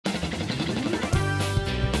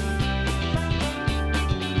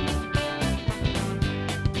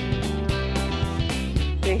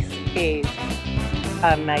is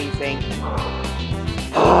amazing.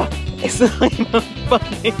 It's not even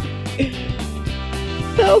funny.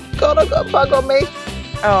 Oh God, I've got a bug on me.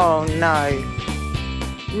 Oh no.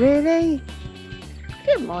 Really?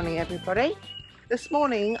 Good morning, everybody. This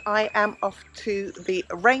morning I am off to the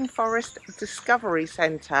Rainforest Discovery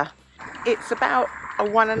Centre. It's about a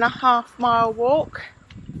 1.5 mile walk.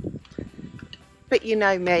 But you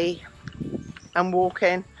know me, I'm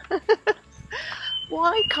walking.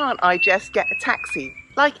 Why can't I just get a taxi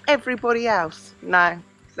like everybody else? No,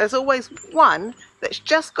 there's always one that's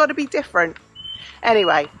just got to be different.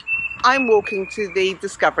 Anyway, I'm walking to the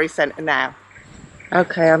Discovery Centre now.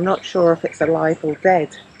 Okay, I'm not sure if it's alive or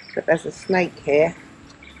dead, but there's a snake here.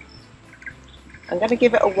 I'm going to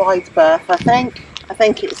give it a wide berth, I think. I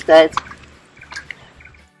think it's dead.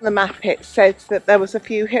 On the map it said that there was a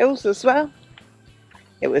few hills as well.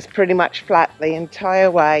 It was pretty much flat the entire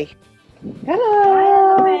way.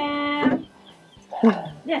 Hello! Hello, ma'am.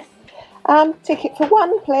 Yes. Ticket for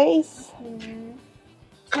one, please.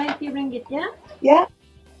 20 ringgit, yeah? Yeah.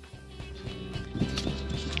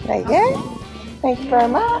 There you go. Thank you very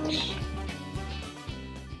much.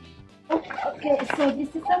 Okay, so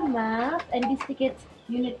this is a map, and this ticket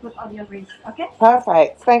you need to put on your wrist, okay?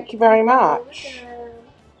 Perfect. Thank you very much.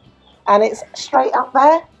 And it's straight up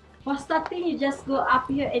there? For starting, you just go up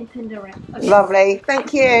here and turn the right. Okay? Lovely.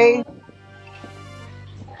 Thank you.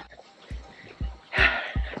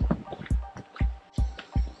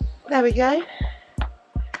 There we go.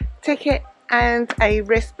 Ticket and a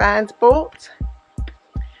wristband bought.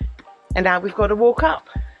 And now we've got to walk up.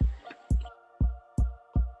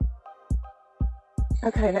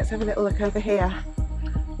 Okay, let's have a little look over here.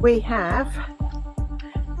 We have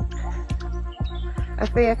a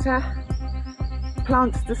theatre,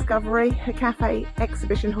 plants discovery, a cafe,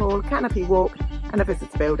 exhibition hall, canopy walk and a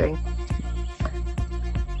visitor building.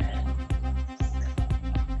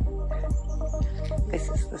 This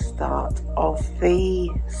is the start of the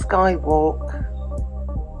skywalk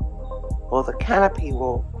or the canopy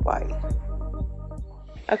walkway.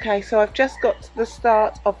 Okay, so I've just got to the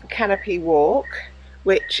start of the canopy walk,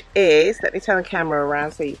 which is, let me turn the camera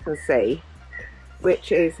around so you can see,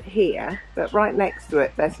 which is here, but right next to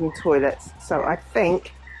it there's some toilets, so I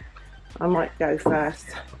think I might go first.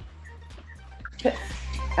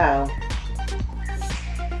 Oh.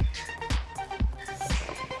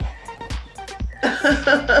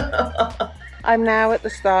 I'm now at the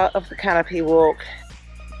start of the canopy walk.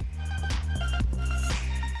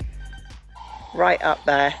 Right up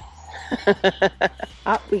there.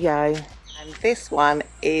 Up we go. And this one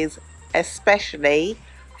is especially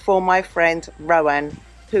for my friend Rowan,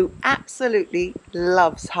 who absolutely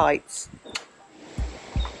loves heights.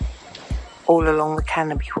 All along the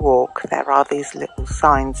canopy walk there are these little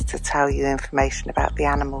signs to tell you information about the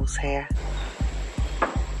animals here.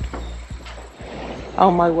 Oh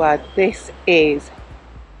my word, this is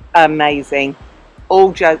amazing.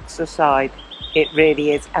 All jokes aside, it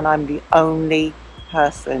really is, and I'm the only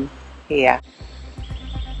person here.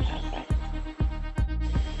 Perfect.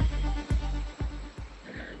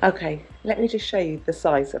 Okay, let me just show you the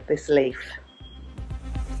size of this leaf.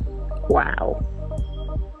 Wow.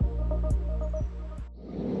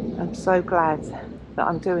 I'm so glad that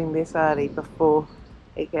I'm doing this early before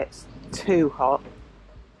it gets too hot.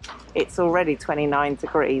 It's already 29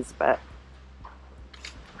 degrees, but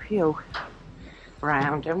phew,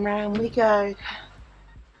 round and round we go.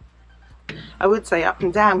 I would say up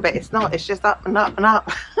and down, but it's not, it's just up and up and up.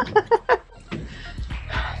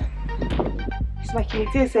 It's making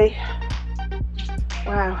me dizzy.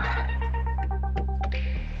 Wow.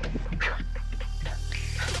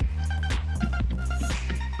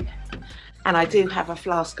 And I do have a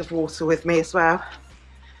flask of water with me as well.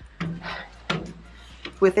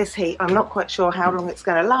 With this heat, I'm not quite sure how long it's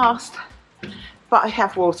going to last, but I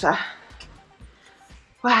have water.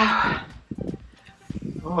 Wow.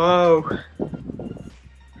 Whoa.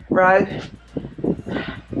 Ro.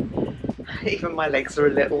 Even my legs are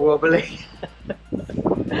a little wobbly.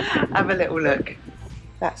 Have a little look.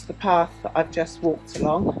 That's the path that I've just walked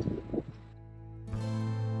along.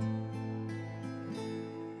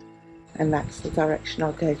 And that's the direction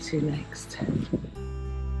I'll go to next.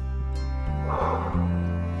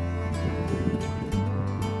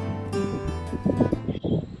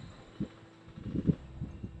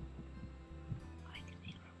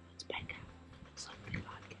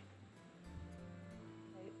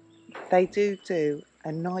 They do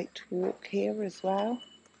a night walk here as well.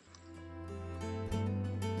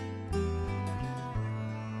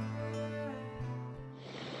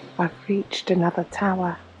 I've reached another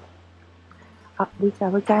tower. Up we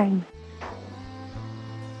go again.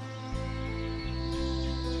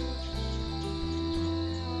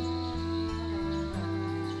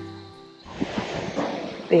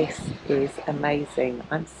 This is amazing.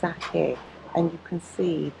 I'm sat here and you can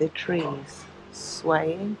see the trees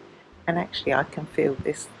swaying, and actually I can feel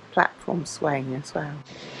this platform swaying as well.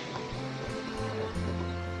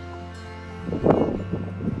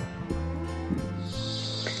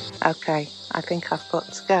 Okay, I think I've got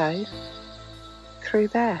to go through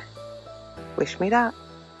there. Wish me luck.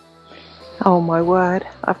 Oh my word,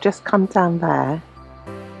 I've just come down there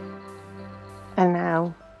and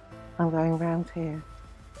now I'm going round here.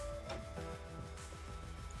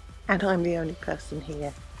 And I'm the only person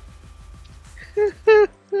here.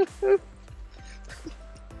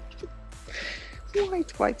 Why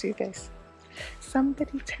do I do this?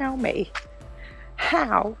 Somebody tell me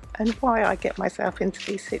how and why I get myself into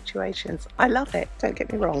these situations. I love it, don't get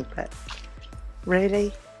me wrong, but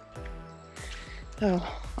really?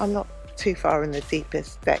 Oh, I'm not too far in the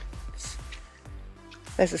deepest depths.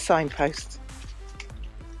 There's a signpost.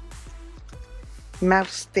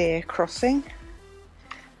 Mouse deer crossing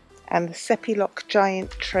and the Sepilok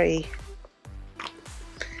giant tree.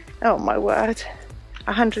 Oh my word,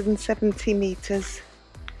 170 meters,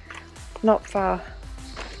 not far.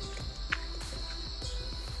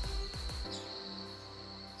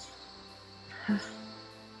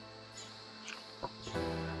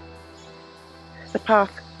 The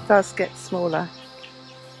path does get smaller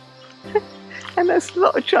and there's a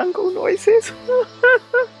lot of jungle noises.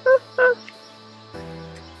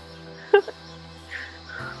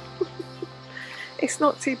 It's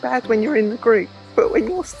not too bad when you're in the group, but when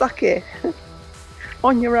you're stuck here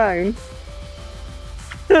on your own,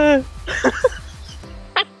 oh,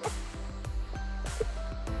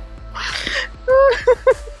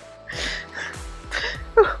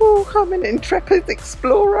 I'm an intrepid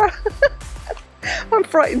explorer. I'm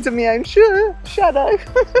frightened of my own shadow.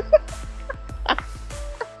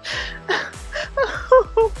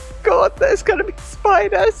 Oh God, there's going to be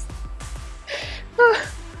spiders.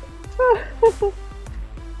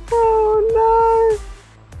 Oh no.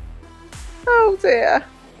 Oh dear.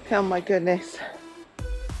 Oh my goodness.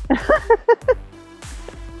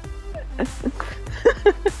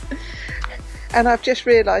 And I've just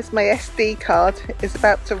realised my SD card is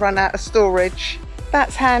about to run out of storage.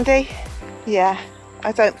 That's handy. Yeah,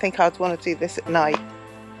 I don't think I'd want to do this at night.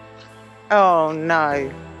 Oh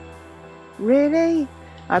no. Really?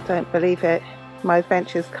 I don't believe it. My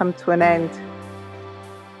adventure's come to an end.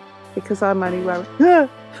 Because I'm only wearing...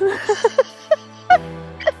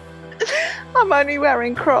 I'm only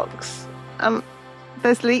wearing Crocs.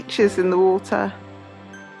 There's leeches in the water.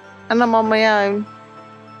 And I'm on my own.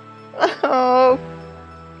 Oh.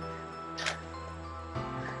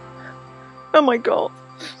 Oh my God.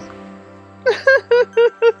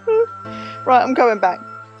 Right, I'm going back.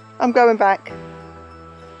 I'm going back.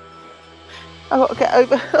 I've got to get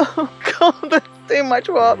over... Oh God, there's too much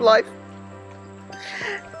wildlife.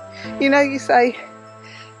 You know, you say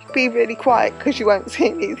be really quiet because you won't see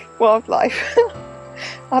any wildlife.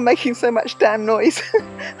 I'm making so much damn noise.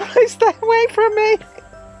 Please stay away from me.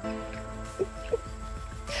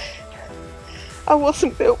 I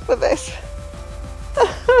wasn't built for this.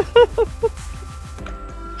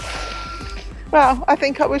 Well, I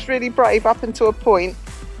think I was really brave up until a point.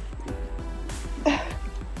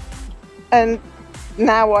 And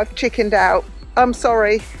now I've chickened out. I'm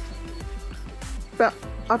sorry. But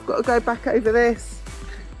I've got to go back over this.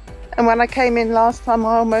 And when I came in last time,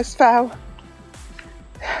 I almost fell.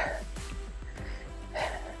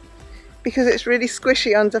 Because it's really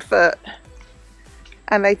squishy underfoot.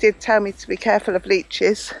 And they did tell me to be careful of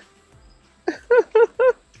leeches.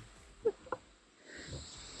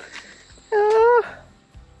 Oh.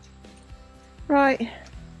 Right.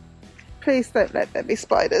 Please don't let there be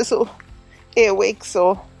spiders or earwigs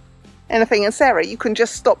or anything. And Sarah, you can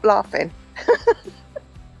just stop laughing.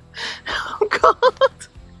 Oh God.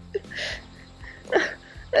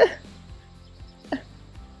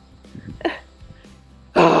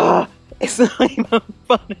 Oh, it's not even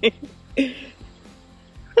funny.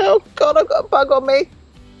 Oh God, I've got a bug on me.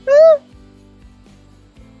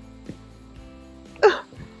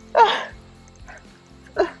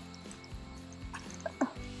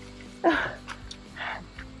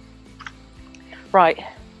 Right,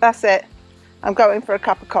 that's it. I'm going for a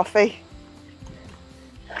cup of coffee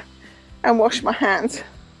and wash my hands.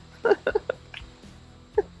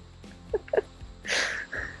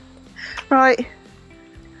 Right.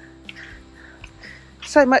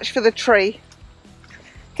 So much for the tree.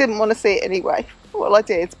 Didn't want to see it anyway. Well, I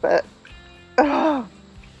did, but oh,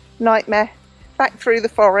 nightmare. Back through the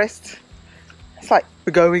forest. It's like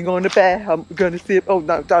we're going on a bear hunt. We're going to see it. Oh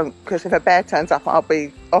no, don't, because if a bear turns up, I'll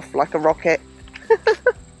be off like a rocket.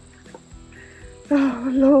 Oh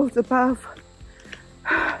Lord above.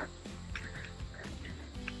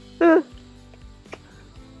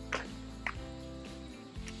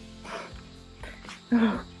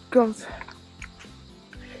 Oh God.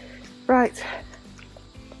 Right.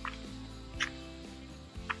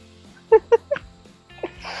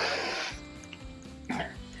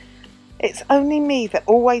 It's only me that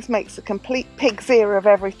always makes a complete pig's ear of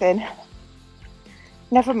everything.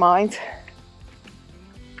 Never mind.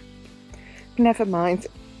 Never mind.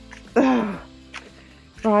 Ugh.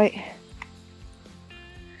 Right.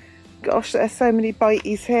 Gosh, there's so many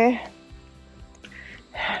biteies here.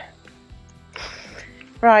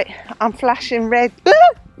 Right, I'm flashing red.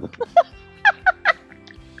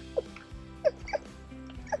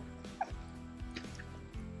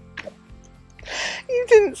 You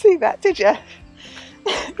didn't see that, did you?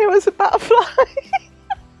 It was a butterfly.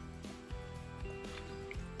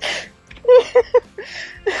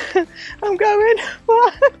 I'm going.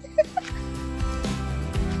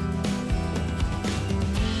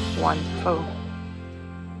 Wonderful.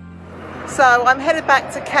 So I'm headed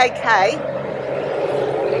back to KK,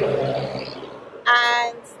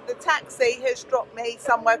 and the taxi has dropped me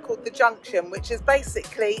somewhere called the Junction, which is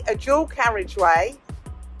basically a dual carriageway,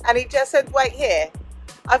 and he just said wait here.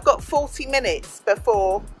 I've got 40 minutes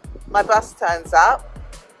before my bus turns up,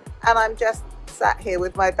 and I'm just sat here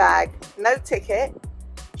with my bag, no ticket.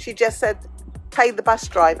 She just said pay the bus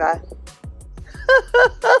driver.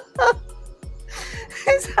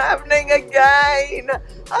 It's happening again.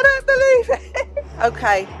 I don't believe it.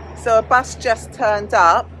 Okay, so a bus just turned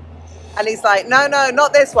up, and he's like, no,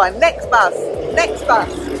 not this one. Next bus. Next bus.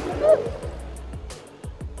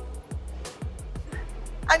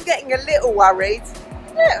 I'm getting a little worried.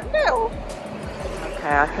 Little.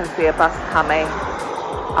 Okay, I can see a bus coming.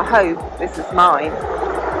 I hope this is mine.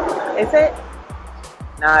 Is it?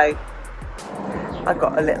 No. I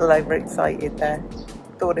got a little overexcited there.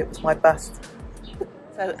 Thought it was my bus.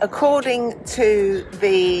 So according to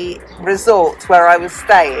the resort where I was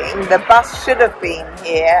staying, the bus should have been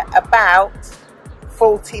here about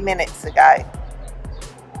 40 minutes ago.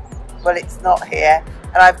 Well, it's not here,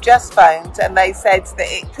 and I've just phoned and they said that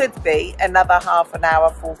it could be another half an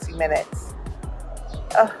hour, 40 minutes.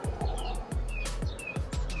 Oh.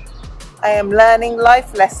 I am learning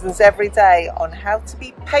life lessons every day. On how to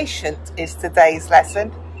be patient is today's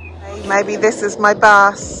lesson. Maybe this is my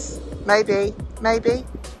bus. Maybe.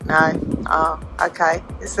 No. Oh, okay.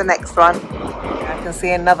 It's the next one. I can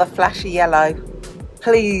see another flashy yellow.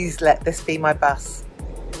 Please let this be my bus.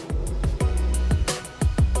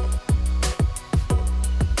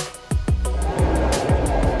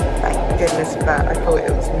 Thank goodness for that. I thought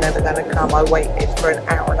it was never going to come. I waited for an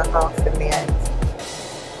hour and a half in the end.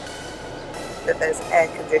 But there's air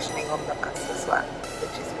conditioning on the bus as well,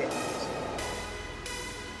 which is good.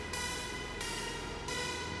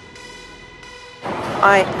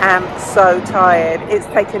 I am so tired. It's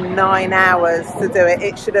taken 9 hours to do it.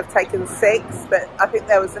 It should have taken 6, but I think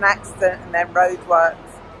there was an accident and then roadworks.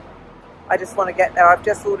 I just want to get there. I've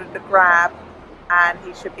just ordered a Grab and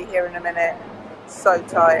he should be here in a minute. So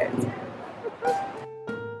tired.